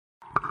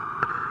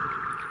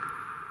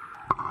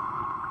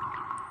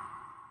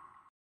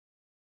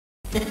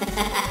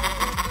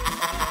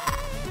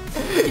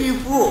You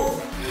fool!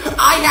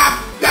 I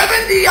have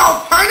 70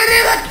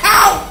 alternative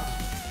accounts!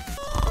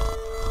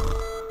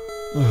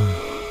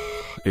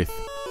 If.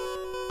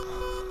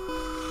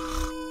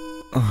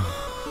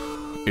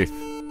 If.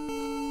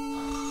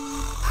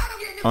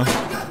 Huh?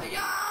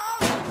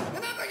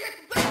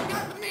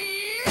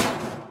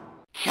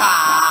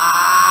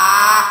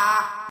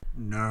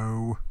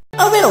 No.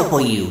 A riddle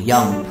for you,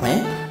 young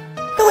prince.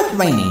 So it's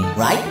raining,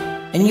 right?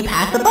 And you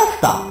pass a bus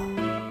stop.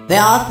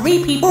 There are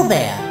 3 people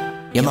there.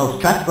 Your most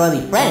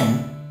trustworthy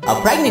friend,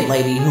 a pregnant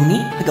lady who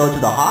needs to go to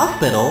the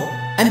hospital,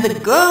 and the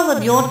girl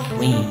of your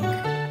dreams.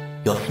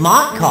 Your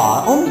smart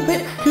car only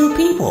fits 2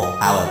 people,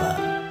 however.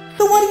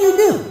 So what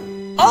do?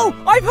 Oh,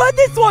 I've heard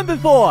this one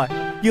before!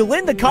 You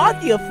lend the car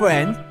to your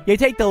friend, you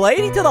take the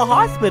lady to the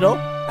hospital,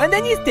 and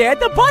then you stay at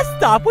the bus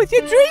stop with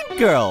your dream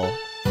girl.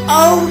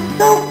 Oh,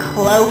 so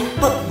close,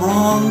 but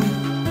wrong.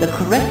 The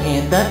correct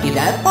answer is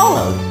as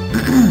follows.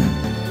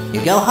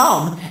 You go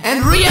home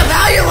and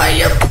reevaluate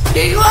your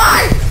f***ing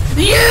life!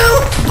 You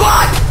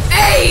bought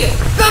a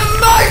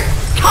smart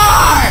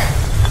car!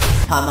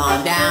 Come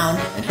on down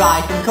and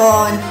try some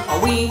corn, or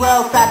we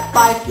will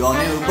sacrifice your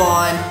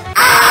newborn.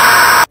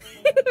 Ah!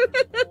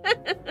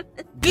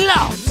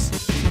 Gloves!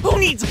 Who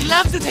needs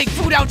gloves to take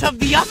food out of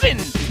the oven?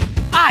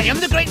 I am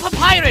the Great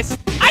Papyrus!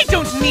 I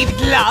don't need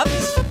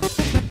gloves!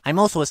 I'm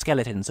also a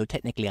skeleton, so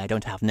technically I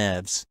don't have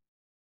nerves.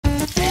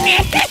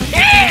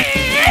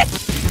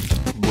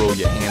 Bro,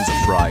 your hands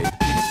are fried.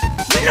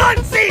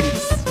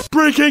 Nonsense!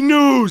 Breaking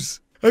news!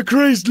 A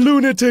crazed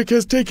lunatic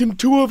has taken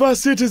 2 of our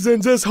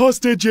citizens as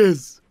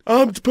hostages.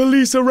 Armed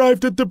police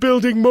arrived at the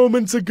building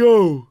moments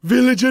ago.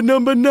 Villager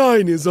number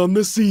 9 is on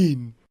the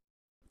scene.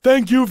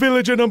 Thank you,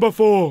 Villager number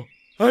 4.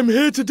 I'm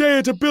here today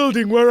at a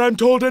building where I'm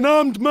told an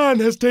armed man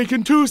has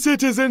taken 2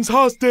 citizens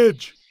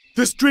hostage.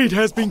 The street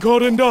has been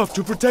cordoned off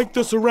to protect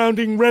the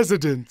surrounding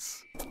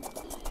residents.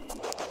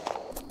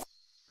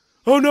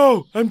 Oh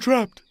no, I'm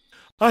trapped.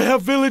 I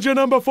have Villager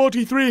number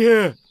 43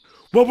 here.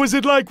 What was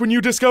it like when you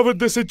discovered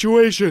the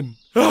situation?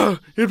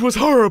 It was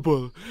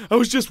horrible. I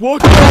was just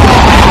walking.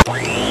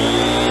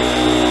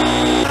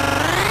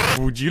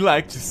 Would you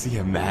like to see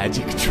a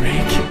magic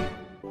trick?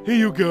 Here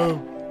you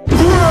go.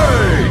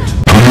 Great!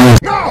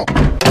 No!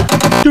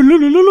 They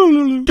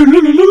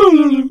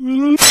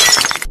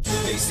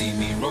see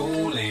me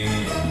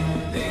rolling,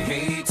 they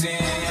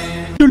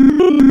hating.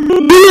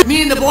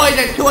 Me and the boys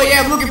at 2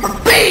 a.m. looking for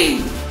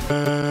beans!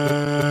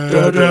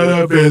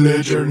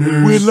 Villager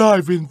news. We're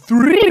live in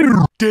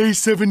 3. Day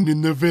 7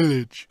 in the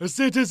village. A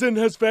citizen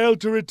has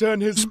failed to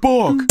return his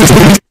spork.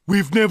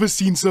 We've never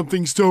seen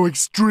something so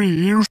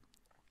extreme.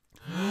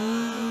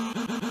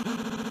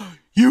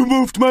 You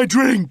moved my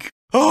drink.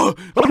 Oh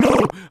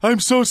no, I'm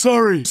so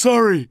sorry.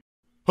 Sorry.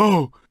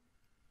 Oh,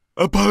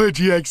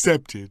 apology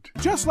accepted.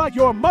 Just like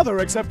your mother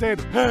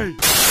accepted. Hey.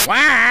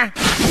 Wah!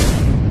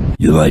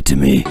 You lied to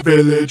me.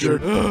 Villager.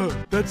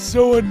 That's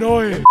so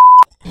annoying.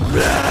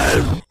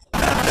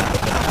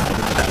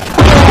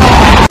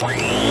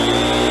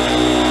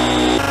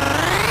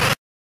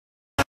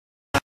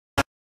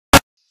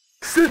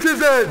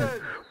 Citizen,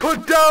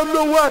 put down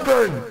the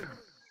weapon!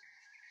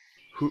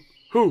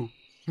 Who?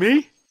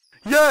 Me?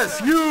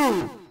 Yes,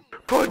 you!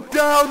 Put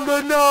down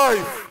the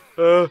knife!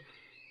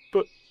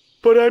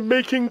 But I'm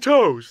making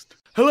toast.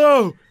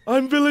 Hello,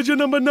 I'm Villager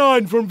number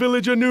 9 from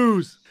Villager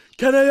News.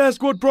 Can I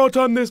ask what brought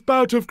on this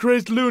bout of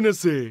crazed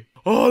lunacy?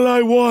 All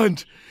I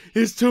want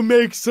is to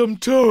make some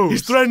toast.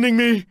 He's threatening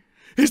me.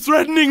 He's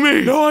threatening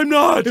me! No, I'm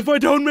not! If I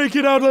don't make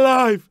it out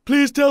alive,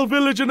 please tell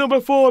Villager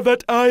number 4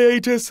 that I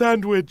ate his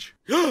sandwich.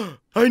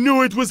 I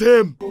knew it was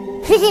him!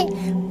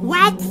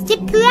 What's the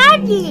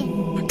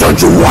problem?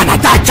 Don't you wanna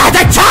die as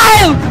a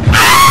child?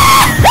 No!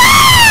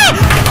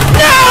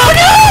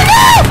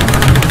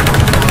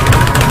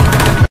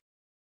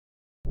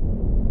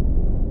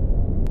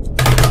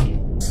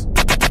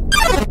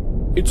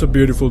 It's a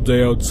beautiful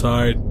day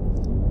outside.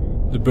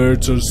 The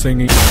birds are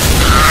singing.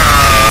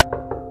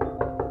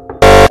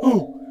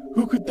 Oh,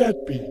 who could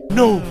that be?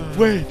 No,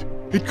 wait.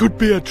 It could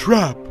be a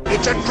trap.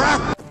 It's a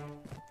trap!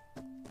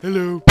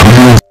 Hello.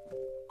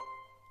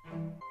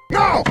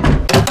 No!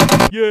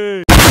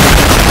 Yay!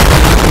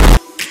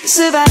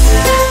 Survive.